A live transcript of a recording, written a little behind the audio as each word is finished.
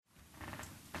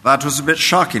That was a bit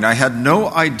shocking. I had no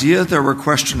idea there were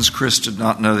questions Chris did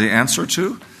not know the answer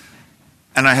to,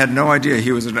 and I had no idea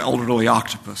he was an elderly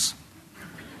octopus.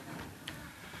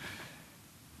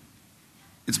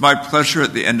 It's my pleasure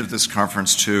at the end of this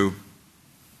conference to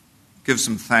give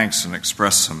some thanks and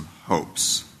express some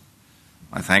hopes.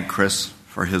 I thank Chris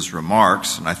for his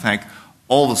remarks, and I thank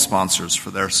all the sponsors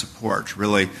for their support.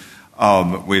 Really,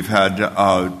 we've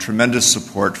had tremendous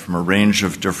support from a range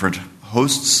of different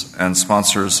hosts and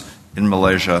sponsors in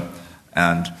Malaysia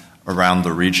and around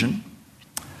the region.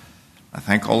 I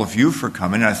thank all of you for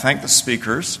coming. I thank the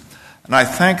speakers, and I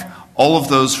thank all of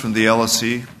those from the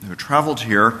LSE who traveled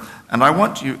here. And I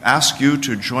want to ask you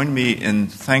to join me in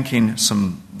thanking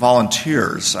some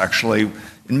volunteers. Actually,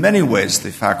 in many ways,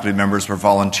 the faculty members were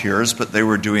volunteers, but they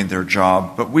were doing their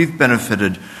job. But we've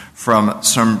benefited from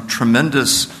some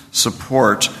tremendous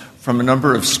support from a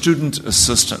number of student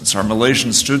assistants, our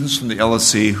Malaysian students from the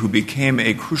LSE who became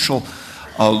a crucial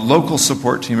local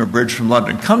support team, a bridge from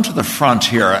London. Come to the front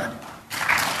here.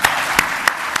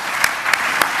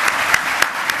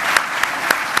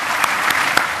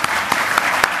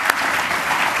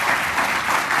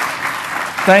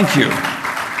 Thank you.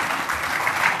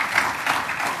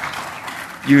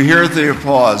 You hear the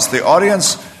applause. The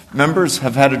audience members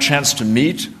have had a chance to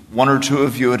meet one or two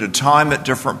of you at a time at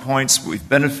different points. We've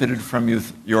benefited from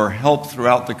your help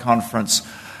throughout the conference.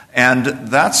 And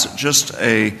that's just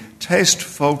a taste,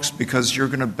 folks, because you're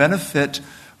going to benefit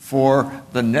for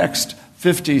the next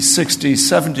 50, 60,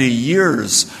 70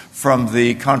 years from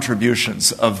the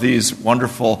contributions of these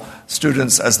wonderful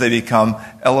students as they become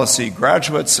LSE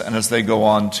graduates and as they go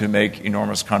on to make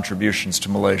enormous contributions to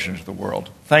Malaysia and to the world.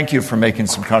 Thank you for making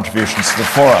some contributions to the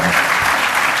forum.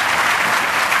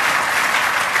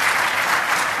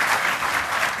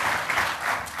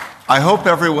 I hope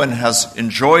everyone has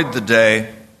enjoyed the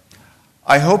day.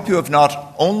 I hope you have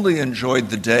not only enjoyed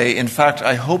the day, in fact,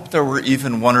 I hope there were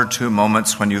even one or two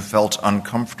moments when you felt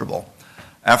uncomfortable.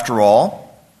 After all,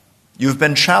 you've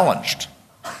been challenged.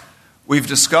 We've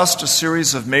discussed a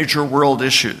series of major world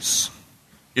issues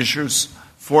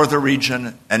for the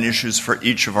region and issues for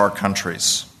each of our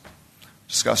countries.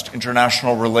 Discussed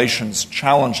international relations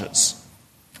challenges,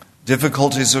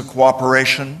 difficulties of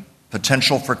cooperation,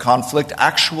 potential for conflict,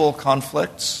 actual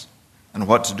conflicts, and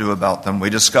what to do about them. We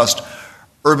discussed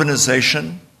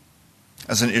urbanization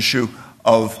as an issue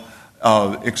of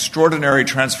extraordinary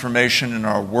transformation in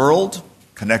our world,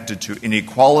 connected to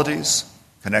inequalities,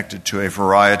 connected to a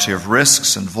variety of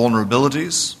risks and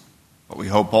vulnerabilities, but we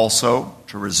hope also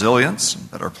to resilience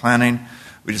and better planning.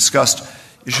 We discussed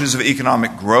issues of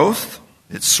economic growth,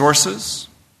 its sources,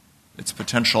 its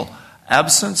potential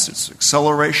absence, its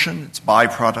acceleration, its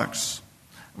byproducts.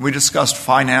 And we discussed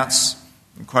finance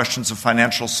and questions of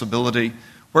financial stability,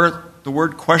 where the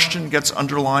word question gets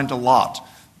underlined a lot,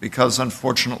 because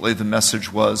unfortunately the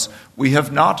message was we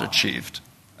have not achieved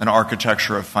an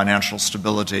architecture of financial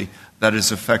stability that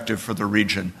is effective for the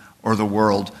region or the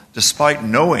world, despite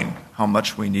knowing how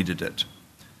much we needed it.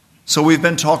 So we've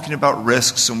been talking about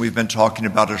risks, and we've been talking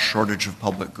about a shortage of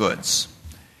public goods.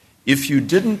 If you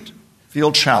didn't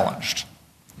feel challenged,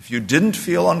 if you didn't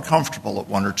feel uncomfortable at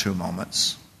one or two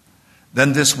moments,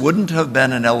 then this wouldn't have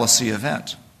been an LSE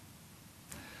event.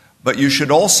 But you should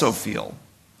also feel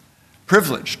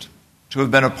privileged to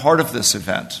have been a part of this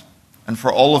event, and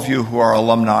for all of you who are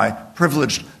alumni,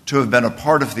 privileged to have been a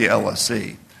part of the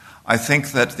LSE. I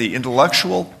think that the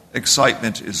intellectual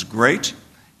excitement is great,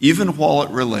 even while it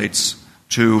relates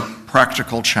to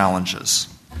practical challenges.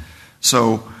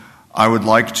 So I would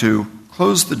like to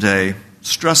close the day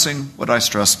stressing what I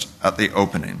stressed at the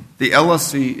opening. The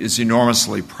LSE is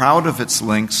enormously proud of its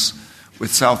links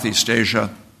with Southeast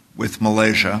Asia, with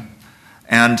Malaysia,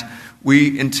 and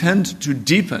we intend to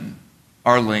deepen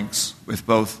our links with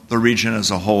both the region as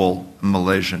a whole and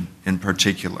Malaysia in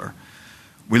particular.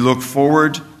 We look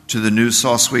forward to the new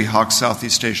Soswi Haq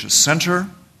Southeast Asia Center,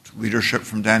 to leadership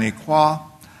from Danny Quah,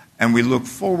 and we look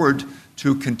forward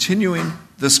to continuing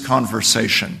this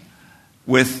conversation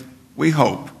with, we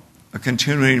hope, a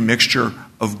continuing mixture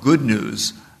of good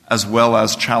news as well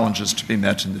as challenges to be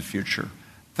met in the future.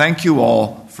 Thank you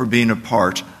all for being a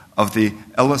part of the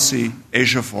LSE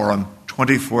Asia Forum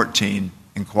 2014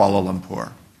 in Kuala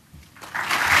Lumpur.